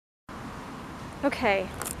Okay,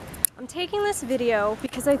 I'm taking this video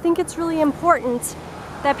because I think it's really important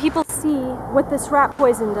that people see what this rat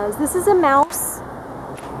poison does. This is a mouse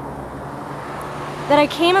that I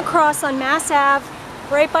came across on Mass Ave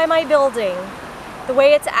right by my building. The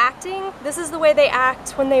way it's acting, this is the way they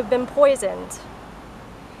act when they've been poisoned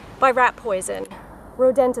by rat poison,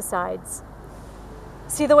 rodenticides.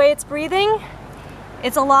 See the way it's breathing?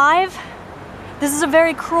 It's alive. This is a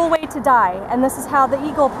very cruel way to die, and this is how the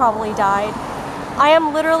eagle probably died. I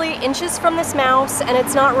am literally inches from this mouse and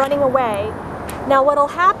it's not running away. Now what'll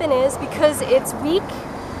happen is, because it's weak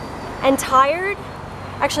and tired,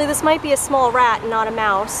 actually this might be a small rat, not a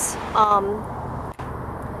mouse,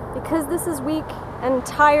 because this is weak and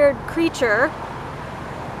tired creature,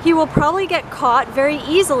 he will probably get caught very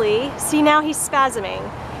easily. See, now he's spasming.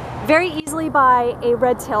 Very easily by a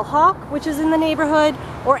red-tailed hawk, which is in the neighborhood,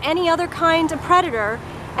 or any other kind of predator,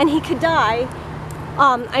 and he could die.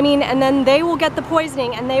 And then they will get the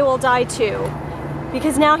poisoning and they will die too.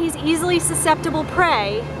 Because now he's easily susceptible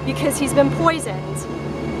prey because he's been poisoned.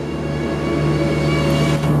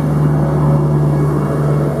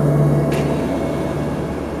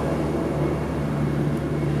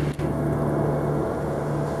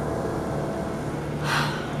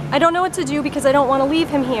 I don't know what to do because I don't want to leave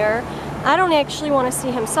him here. I don't actually want to see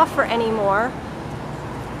him suffer anymore.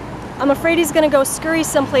 I'm afraid he's going to go scurry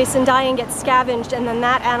someplace and die and get scavenged, and then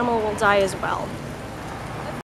that animal will die as well.